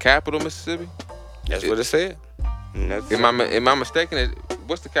 the capital, Mississippi. That's what it said. Am I mistaken?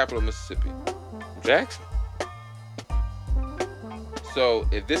 What's the capital of Mississippi? Jackson. So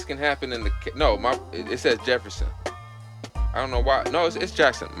if this can happen it says Jefferson. I don't know why. No, it's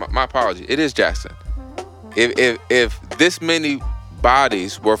Jackson. My apology. It is Jackson. If this many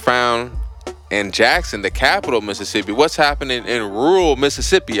bodies were found in Jackson, the capital of Mississippi. What's happening in rural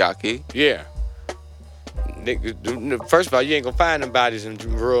Mississippi, Ahki? Yeah. First of all, you ain't gonna find them bodies in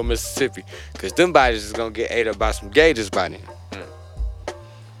rural Mississippi, cause them bodies is gonna get ate up by some gators by then.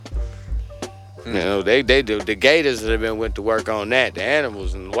 You know, they do. The gators that have been went to work on that. The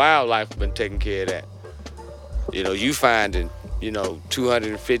animals and the wildlife have been taking care of that. You know, you finding,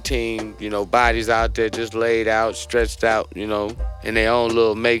 215, bodies out there just laid out, stretched out, in their own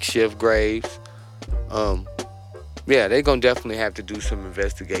little makeshift graves. Yeah, they're gonna definitely have to do some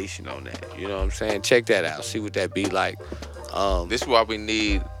investigation on that. You know what I'm saying? Check that out. See what that be like. This is why we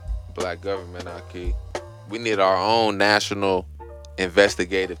need black government, Ahki. We need our own national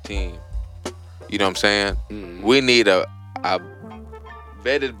investigative team. You know what I'm saying? Mm-hmm. We need a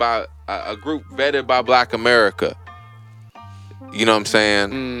group vetted by Black America. You know what I'm saying?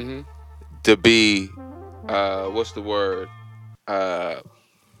 Mm-hmm. To be, what's the word?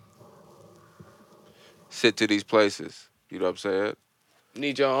 Sit to these places. You know what I'm saying? You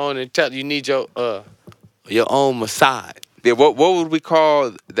need your own you need your own Mossad. Yeah. What would we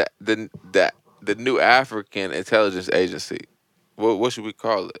call the new African intelligence agency? What should we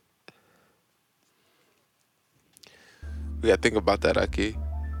call it? We gotta think about that, Ahki.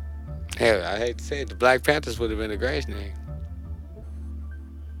 Hell, I hate to say it, the Black Panthers would have been a great name.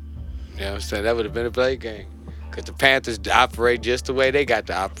 You know what I'm saying? That would have been a great game. Because the Panthers operate just the way they got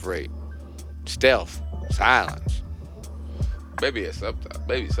to operate. Stealth, silence. Maybe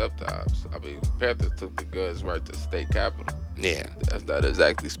sometimes. I mean, Panthers took the guns right to the state capitol. Yeah. That's not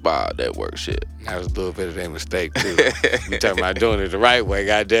exactly spy network shit. That was a little bit of their mistake, too. You talking about doing it the right way,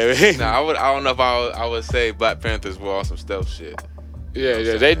 goddammit. Nah, I don't know if I would say Black Panthers were on some stealth shit.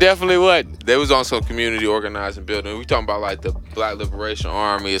 Yeah, they definitely wasn't. They was on some community organizing building. We talking about like the Black Liberation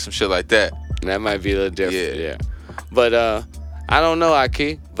Army or some shit like that. That might be a little different, yeah. But I don't know,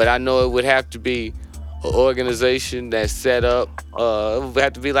 Ahki, but I know it would have to be an organization that's set up. It would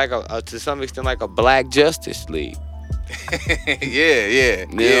have to be like to some extent like a Black Justice League. Yeah. You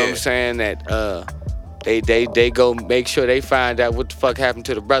know what I'm saying? That they go make sure they find out what the fuck happened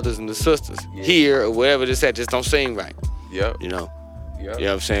to the brothers and the sisters here or wherever this at. Just don't seem right. Yep. You know. Yep. You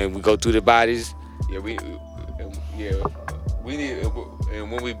know what I'm saying? We go through the bodies. Yeah, we need,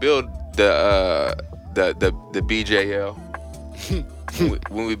 and when we build the BJL,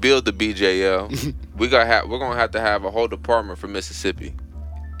 when we build the BJL, we're gonna have to have a whole department for Mississippi.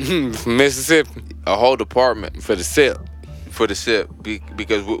 From Mississippi. A whole department for the SIP. For the SIP,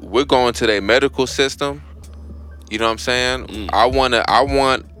 because we're going to their medical system. You know what I'm saying? I want a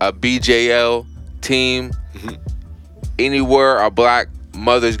BJL team anywhere a Black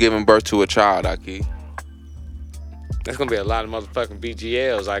mother's giving birth to a child, Ahki. That's gonna be a lot of motherfucking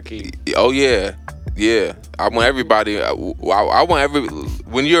BGLs, Ahki. Oh yeah. I want everybody.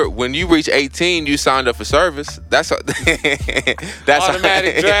 When you reach 18, you signed up for service. That's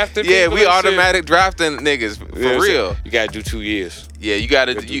automatic drafting. Yeah, we automatic drafting niggas for real. You gotta do 2 years. Yeah, you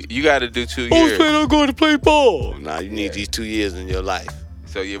gotta do 2 years. I was planning on going to play ball. Nah, you need these 2 years in your life.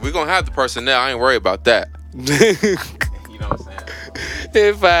 So yeah, we're gonna have the personnel. I ain't worried about that. You know what I'm saying?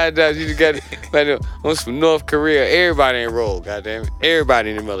 They find out you got once from North Korea, everybody enrolled. Goddamn it, everybody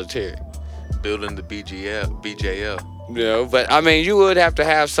in the military. Building the BJL. You know, but I mean, you would have to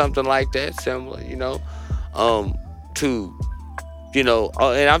have something like that, similar. To,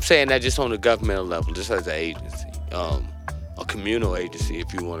 and I'm saying that just on the governmental level, just as an agency, a communal agency,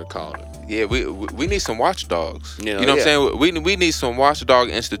 if you want to call it. Yeah, we need some watchdogs. You know what yeah. I'm saying? We need some watchdog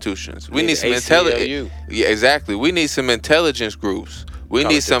institutions. We need some intelligence. Yeah, exactly. We need some intelligence groups. We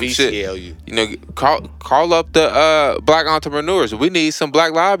need some shit. Call up the Black entrepreneurs. We need some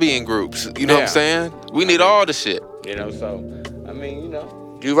Black lobbying groups. You know what I'm saying? We need all the shit. So I mean,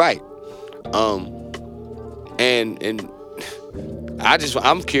 you're right. And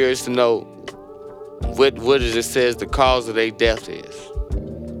I'm curious to know what it says the cause of their death is.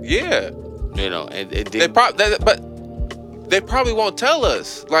 Yeah. And they probably won't tell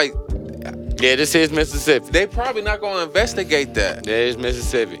us. Like, yeah, this is Mississippi. They probably not gonna investigate that. That is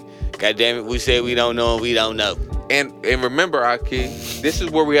Mississippi. God damn it, we say we don't know and we don't know. And remember, Ahki, this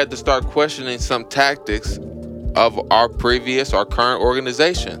is where we had to start questioning some tactics of our current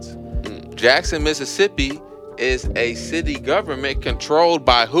organizations. Jackson, Mississippi is a city government controlled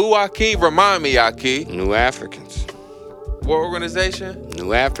by who, Ahki? Remind me, Ahki. New Africans. What organization?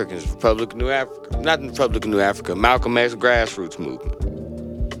 New Africans, Republic of New Africa. Not Republic of New Africa, Malcolm X grassroots movement.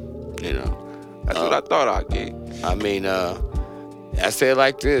 That's what I thought, Ahki. I mean, I say it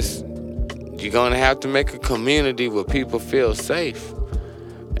like this. You're going to have to make a community where people feel safe.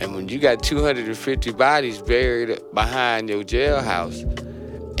 And when you got 250 bodies buried behind your jailhouse,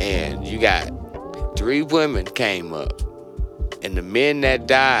 and you got 3 women came up, and the men that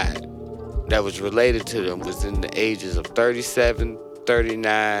died that was related to them was in the ages of 37,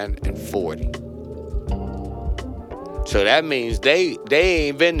 39, and 40. So that means they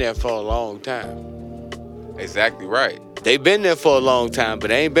ain't been there for a long time. Exactly right. They been there for a long time, but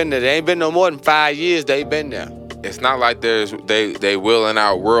they ain't been there. They ain't been no more than 5 years. They been there. It's not like they willing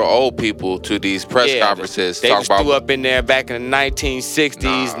out real old people to these press conferences. They was threw up in there back in the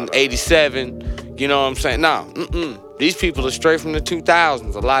 1960s and 87. You know what I'm saying? No, these people are straight from the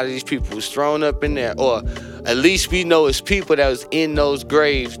 2000s. A lot of these people was thrown up in there, or at least we know it's people that was in those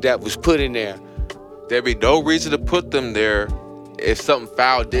graves that was put in there. There'd be no reason to put them there if something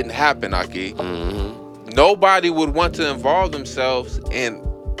foul didn't happen, Ahki. Nobody would want to involve themselves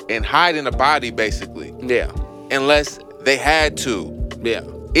in hiding a body, basically. Yeah. Unless they had to. Yeah.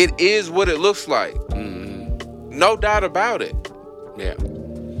 It is what it looks like. No doubt about it. Yeah.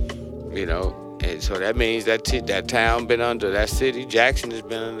 You know, and so that means that town been under, that city, Jackson, has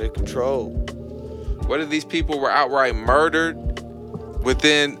been under control. Whether these people were outright murdered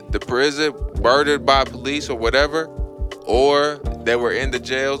within the prison, murdered by police or whatever, or they were in the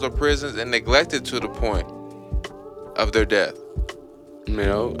jails or prisons and neglected to the point of their death. You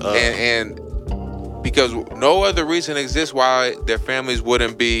know, and because no other reason exists why their families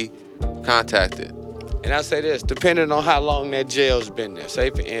wouldn't be contacted. And I say this, depending on how long that jail's been there. Say,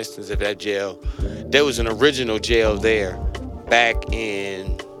 for instance, if that jail, there was an original jail there back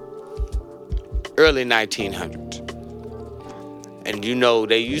in early 1900s. And you know,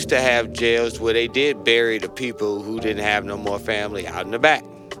 they used to have jails where they did bury the people who didn't have no more family out in the back.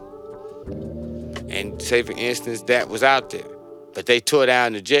 And say, for instance, that was out there. But they tore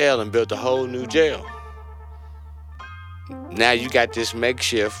down the jail and built a whole new jail. Now you got this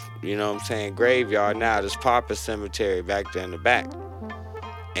makeshift, you know what I'm saying, graveyard now, this pauper cemetery back there in the back.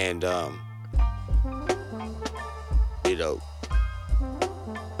 And, you know,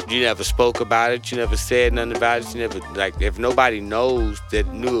 you never spoke about it, you never said nothing about it, you never, like, if nobody knew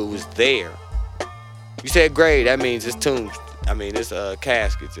it was there, you said grave, that means it's tombs, it's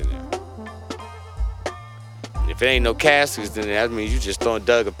caskets in there. If it ain't no caskets in there, that means you just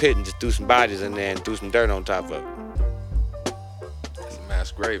dug a pit and just threw some bodies in there and threw some dirt on top of it. That's a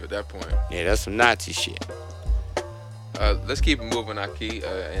mass grave at that point. Yeah, that's some Nazi shit. Let's keep it moving, Ahki,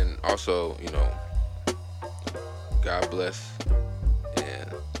 and also, you know, God bless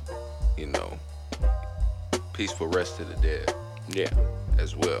and, you know, peaceful rest to the dead. Yeah.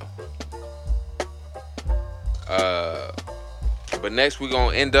 As well. But next we're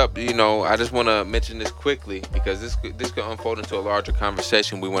gonna end up, you know, I just want to mention this quickly because this could unfold into a larger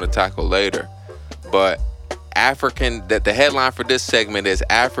conversation we want to tackle later. But the headline for this segment is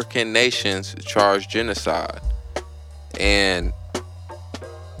African nations charge genocide, and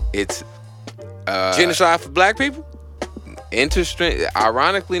it's genocide for black people. Interesting.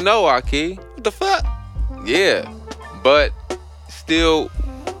 Ironically, no, Ahki. What the fuck? Yeah, but still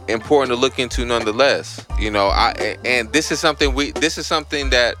important to look into nonetheless. You know, and this is something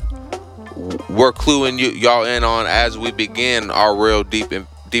that we're cluing y'all in on as we begin our real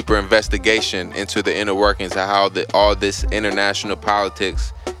deeper investigation into the inner workings of how all this international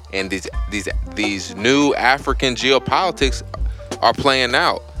politics and these new African geopolitics are playing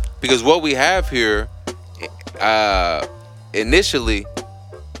out. Because what we have here initially,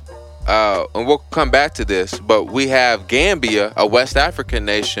 and we'll come back to this, but we have Gambia, a West African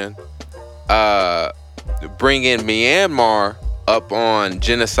nation, bringing Myanmar up on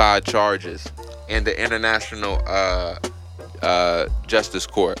genocide charges in the International Justice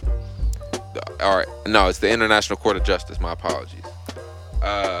Court. It's the International Court of Justice. My apologies.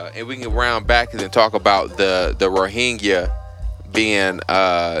 And we can round back and then talk about the Rohingya being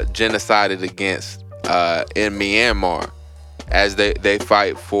genocided against in Myanmar as they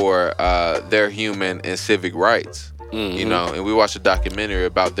fight for their human and civic rights. You know, and we watched a documentary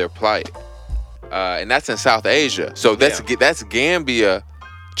about their plight. And that's in South Asia. So that's Gambia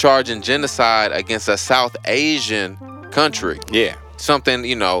charging genocide against a South Asian country. Yeah. Something,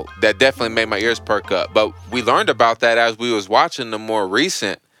 you know, that definitely made my ears perk up. But we learned about that as we was watching the more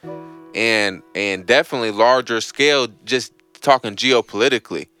recent and definitely larger scale, just talking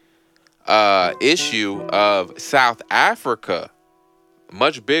geopolitically, issue of South Africa,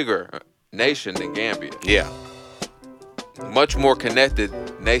 much bigger nation than Gambia. Yeah. Much more connected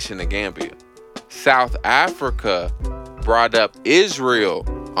nation than Gambia. South Africa brought up Israel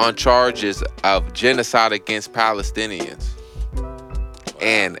on charges of genocide against Palestinians.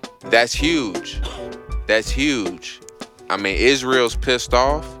 And that's huge. That's huge. I mean, Israel's pissed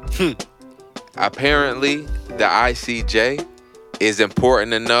off. Apparently, the ICJ is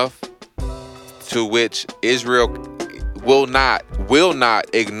important enough to which Israel will not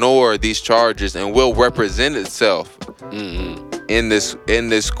ignore these charges and will represent itself in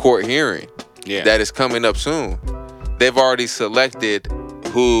this court hearing that is coming up soon. They've already selected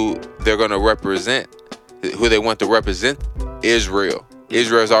who they're going to represent, who they want to represent Israel.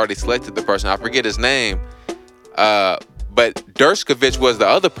 Israel's already selected the person. I forget his name. But Dershkovich was the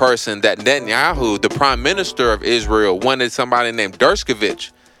other person that Netanyahu, the prime minister of Israel, wanted somebody named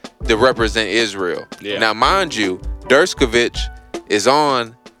Dershkovich to represent Israel. Yeah. Now, mind you, Dershkovich is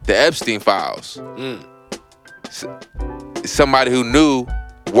on the Epstein files. Somebody who knew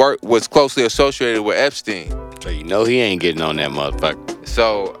was closely associated with Epstein. So you know he ain't getting on that motherfucker.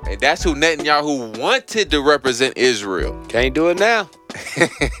 So and that's who Netanyahu wanted to represent Israel. Can't do it now.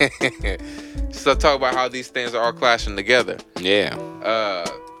 So talk about how these things are all clashing together. Yeah.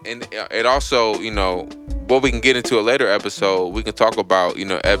 And it also, what we can get into a later episode, we can talk about,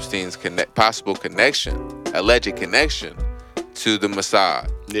 Epstein's possible connection, alleged connection to the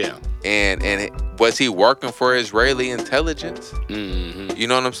Mossad. Yeah. And was he working for Israeli intelligence? Mm-hmm. You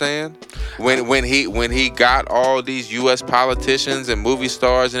know what I'm saying? When he got all these U.S. politicians and movie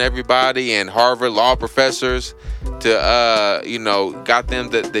stars and everybody and Harvard law professors to got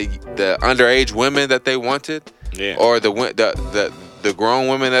them the underage women that they wanted, or the grown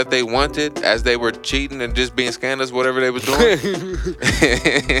women that they wanted as they were cheating and just being scandalous, whatever they were doing.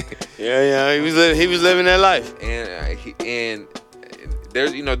 Yeah, he was living that life. And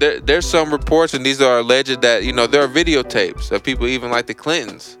there's some reports, and these are alleged, that there are videotapes of people even like the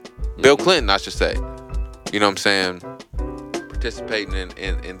Clintons, Bill Clinton, I should say. You know what I'm saying? Participating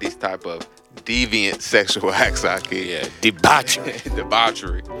in these type of deviant sexual acts, Ahki. Yeah, debauchery.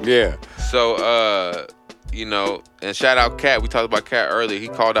 Debauchery. Yeah. So, and shout out Katt. We talked about Katt earlier. He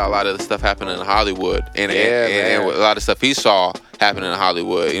called out a lot of the stuff happening in Hollywood, and a lot of stuff he saw happening in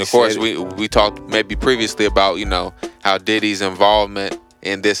Hollywood. And of course, we talked maybe previously about how Diddy's involvement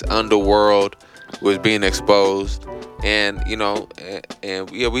in this underworld was being exposed, and we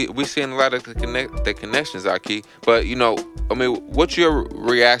seeing a lot of the connections, Ahki. But what's your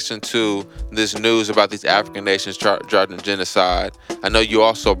reaction to this news about these African nations charging genocide? I know you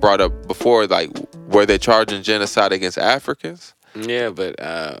also brought up before, like, were they charging genocide against Africans? Yeah, but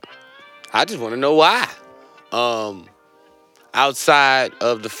I just want to know why. Outside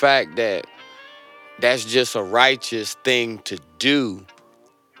of the fact that that's just a righteous thing to do,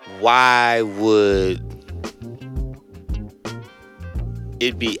 why would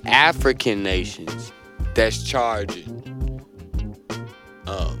it be African nations that's charging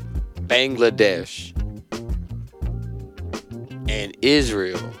Bangladesh and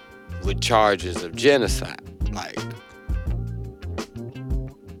Israel with charges of genocide? Like,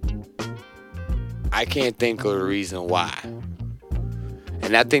 I can't think of a reason why.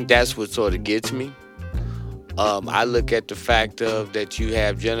 And I think that's what sort of gets me. I look at the fact of that you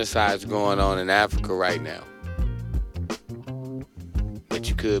have genocides going on in Africa right now that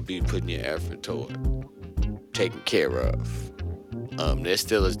you could be putting your effort toward taking care of. There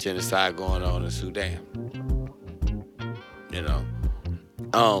still is genocide going on in Sudan.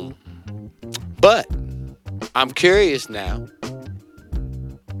 But I'm curious now.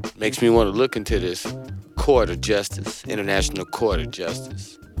 Makes me want to look into this Court of Justice, International Court of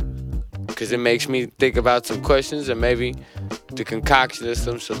Justice. Because it makes me think about some questions and maybe the concoction of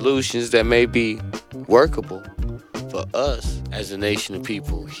some solutions that may be workable for us as a nation of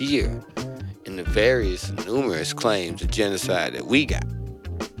people here in the various and numerous claims of genocide that we got,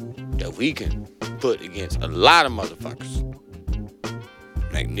 that we can put against a lot of motherfuckers.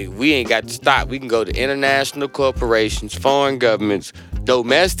 Like, nigga, we ain't got to stop. We can go to international corporations, foreign governments,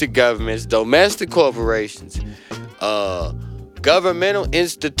 domestic corporations, governmental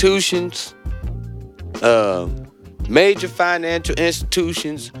institutions, major financial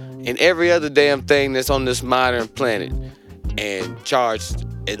institutions, and every other damn thing that's on this modern planet, and charge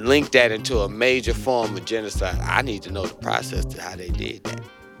and link that into a major form of genocide. I need to know the process to how they did that.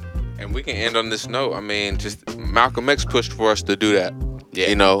 And we can end on this note. I mean, just Malcolm X pushed for us to do that.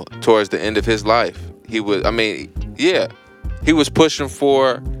 Yeah. Towards the end of his life, he was pushing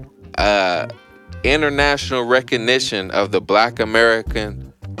for international recognition of the Black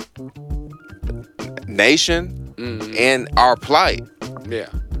American nation and our plight. Yeah.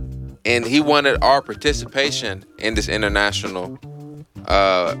 And he wanted our participation in this international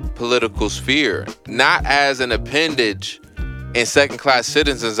political sphere, not as an appendage and second-class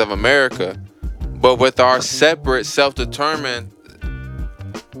citizens of America, but with our separate, self-determined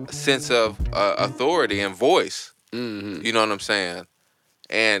sense of authority and voice. Mm-hmm. You know what I'm saying?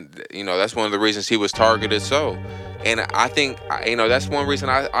 And, that's one of the reasons he was targeted so. And I think, that's one reason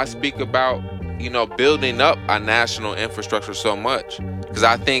I speak about, building up a national infrastructure so much, because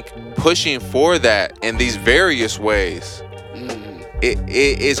I think pushing for that in these various ways, it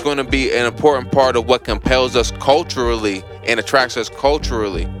is going to be an important part of what compels us culturally and attracts us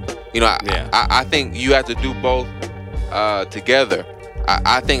culturally. I think you have to do both together.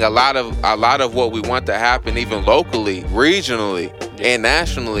 I think a lot of what we want to happen, even locally, regionally, and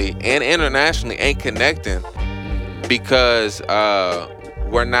nationally and internationally, ain't connecting because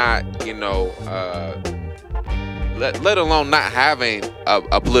we're not, let alone not having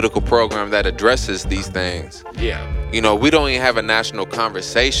a political program that addresses these things. Yeah. We don't even have a national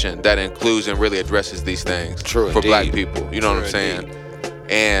conversation that includes and really addresses these things for indeed. Black people. You know what I'm saying?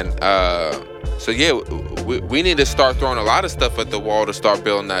 And so yeah, we need to start throwing a lot of stuff at the wall to start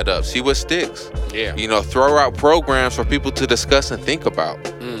building that up. See what sticks. Yeah. Throw out programs for people to discuss and think about.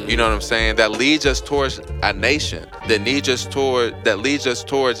 You know what I'm saying? That leads us towards a nation. That leads us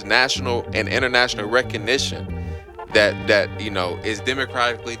towards national and international recognition. That is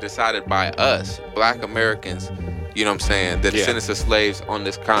democratically decided by us, Black Americans. You know what I'm saying? The descendants of slaves on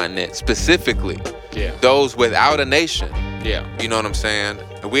this continent, specifically. Yeah. Those without a nation. Yeah. You know what I'm saying?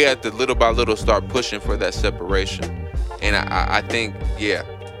 And we have to little by little start pushing for that separation. And I think,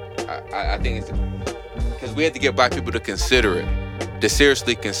 I think it's because we have to get Black people to consider it, to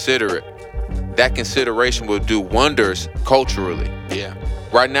seriously consider it. That consideration will do wonders culturally. Yeah.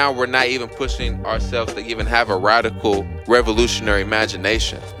 Right now, we're not even pushing ourselves to even have a radical, revolutionary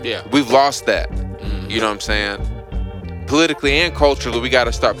imagination. Yeah. We've lost that. You know what I'm saying? Politically and culturally, we got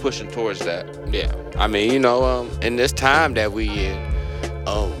to start pushing towards that. Yeah. I mean, in this time that we in,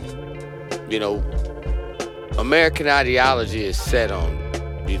 American ideology is set on,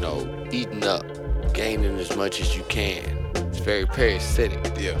 eating up, gaining as much as you can. It's very parasitic.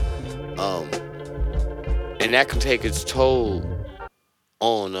 Yeah. And that can take its toll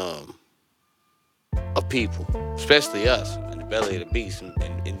on a people, especially us, in the belly of the beast,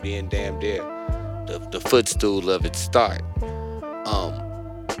 and being damn near the footstool of its start.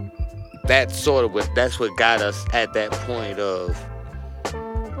 That's what got us at that point of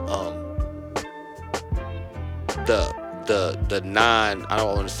the non, I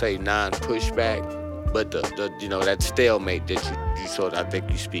don't want to say non-pushback, but the that stalemate that you sort of, I think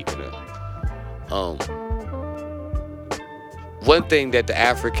you speaking of. One thing that the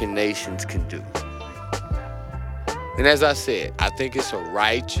African nations can do, and as I said, I think it's on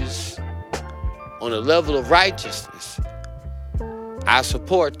a level of righteousness, I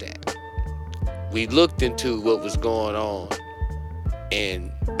support that. We looked into what was going on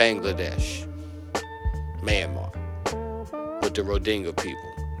in Bangladesh, Myanmar, with the Rohingya people.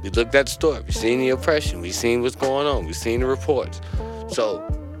 We looked at the story. We seen the oppression. We seen what's going on. We seen the reports. So,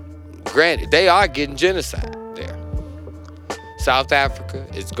 granted, they are getting genocide there. South Africa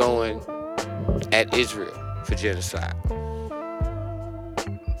is going at Israel for genocide.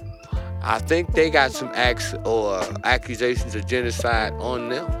 I think they got some accusations of genocide on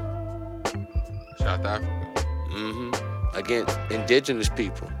them. South Africa. Against indigenous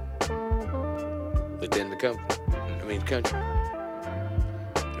people within the country.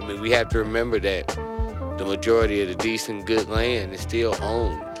 We have to remember that the majority of the decent, good land is still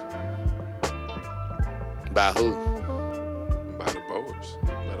owned by who? By the Boers,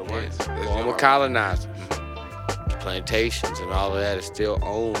 by the whites. Former colonizers. The plantations and all of that is still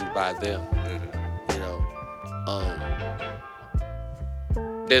owned by them.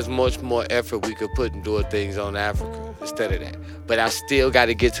 There's much more effort we could put in doing things on Africa instead of that. But I still got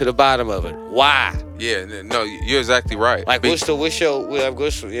to get to the bottom of it. Why? Yeah, no, you're exactly right. Like, if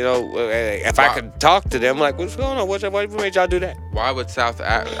I could talk to them, like, what's going on? What made y'all do that? Why would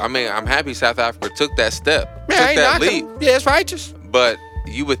I'm happy South Africa took that step, took that leap. Yeah, it's righteous. But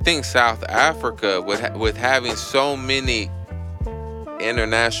you would think South Africa, with having so many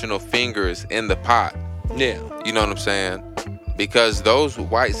international fingers in the pot. Yeah. You know what I'm saying? Because those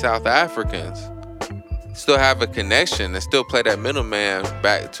white South Africans still have a connection and still play that middleman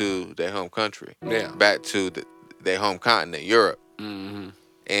back to their home country. Yeah. Back to their home continent, Europe. And,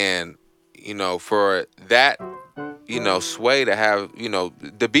 for that, sway to have,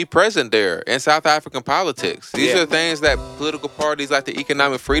 to be present there in South African politics. These are things that political parties like the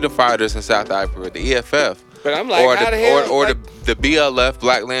Economic Freedom Fighters in South Africa, the EFF, but I'm like, the BLF,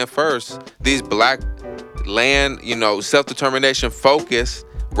 Black Land First, these black land, self-determination focus,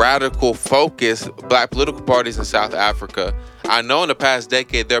 radical focus, black political parties in South Africa. I know in the past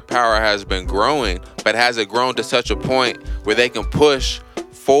decade their power has been growing, but has it grown to such a point where they can push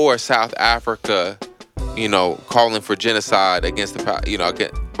for South Africa, calling for genocide against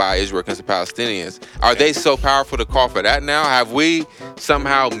by Israel against the Palestinians? Are they so powerful to call for that now? Have we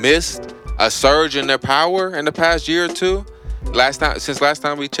somehow missed a surge in their power in the past year or two? Since last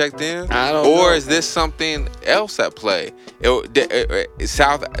time we checked in, I don't know. Or is this something else at play?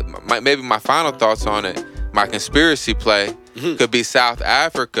 Maybe my final thoughts on it. My conspiracy play could be South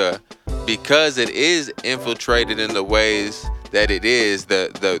Africa, because it is infiltrated in the ways that it is,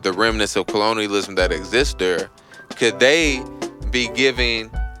 the remnants of colonialism that exist there. Could they be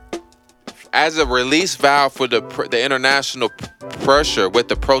giving, as a release valve for the international pressure with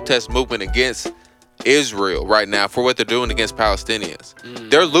the protest movement against Israel right now for what they're doing against Palestinians?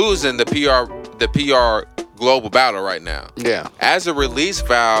 They're losing the PR global battle right now. Yeah. As a release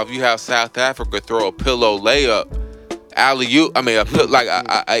valve, you have South Africa throw a pillow layup, alley-oop. I mean,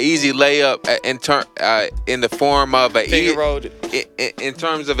 a easy layup in the form of in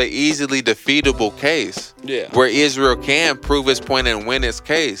terms of an easily defeatable case. Yeah. Where Israel can prove its point and win its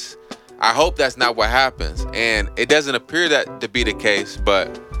case. I hope that's not what happens, and it doesn't appear that to be the case.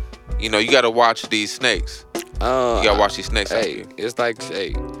 But you got to watch these snakes. You got to watch these snakes. Hey, it's like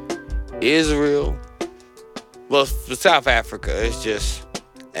Israel. Well, for South Africa, it's just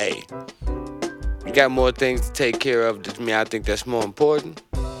you got more things to take care of. To me, I think that's more important.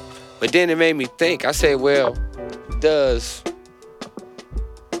 But then it made me think. I said, well,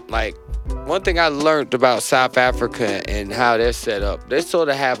 one thing I learned about South Africa and how they're set up, they sort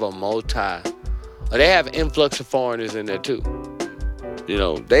of have they have an influx of foreigners in there too.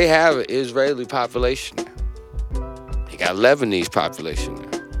 They have an Israeli population there. They got Lebanese population there.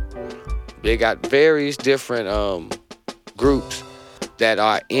 They got various different groups that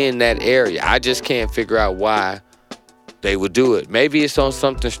are in that area. I just can't figure out why they would do it. Maybe it's on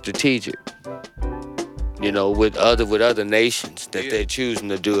something strategic, with other nations that they're choosing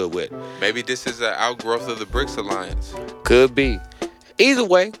to do it with. Maybe this is an outgrowth of the BRICS alliance. Could be. Either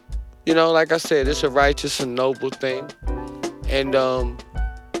way, like I said, it's a righteous and noble thing. And,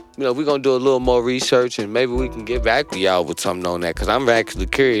 we're going to do a little more research, and maybe we can get back with y'all with something on that, because I'm actually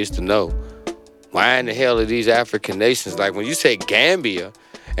curious to know why in the hell are these African nations, like when you say Gambia,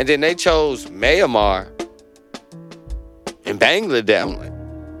 and then they chose Myanmar and Bangladesh.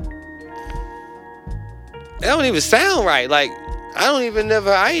 That don't even sound right. Like, I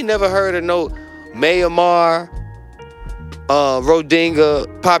ain't never heard of no Myanmar,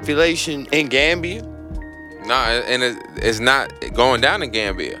 Rodinga population in Gambia. Nah, and it's not going down in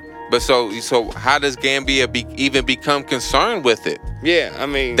Gambia. But so how does Gambia even become concerned with it? Yeah, I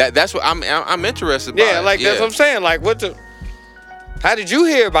mean that's what I'm interested by. Yeah, that's what I'm saying. Like, how did you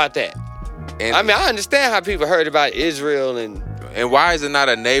hear about that? And, I mean, I understand how people heard about Israel and why is it not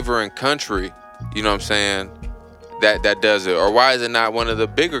a neighboring country? You know what I'm saying? That does it, or why is it not one of the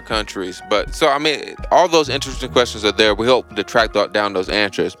bigger countries? But so I mean, all those interesting questions are there. We hope to track down those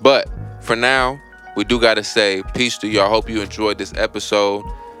answers. But for now, we do got to say peace to y'all. Hope you enjoyed this episode.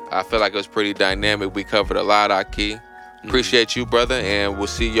 I feel like it was pretty dynamic. We covered a lot, Ahki. Appreciate you, brother, and we'll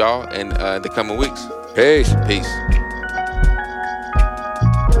see y'all in the coming weeks. Peace. Peace.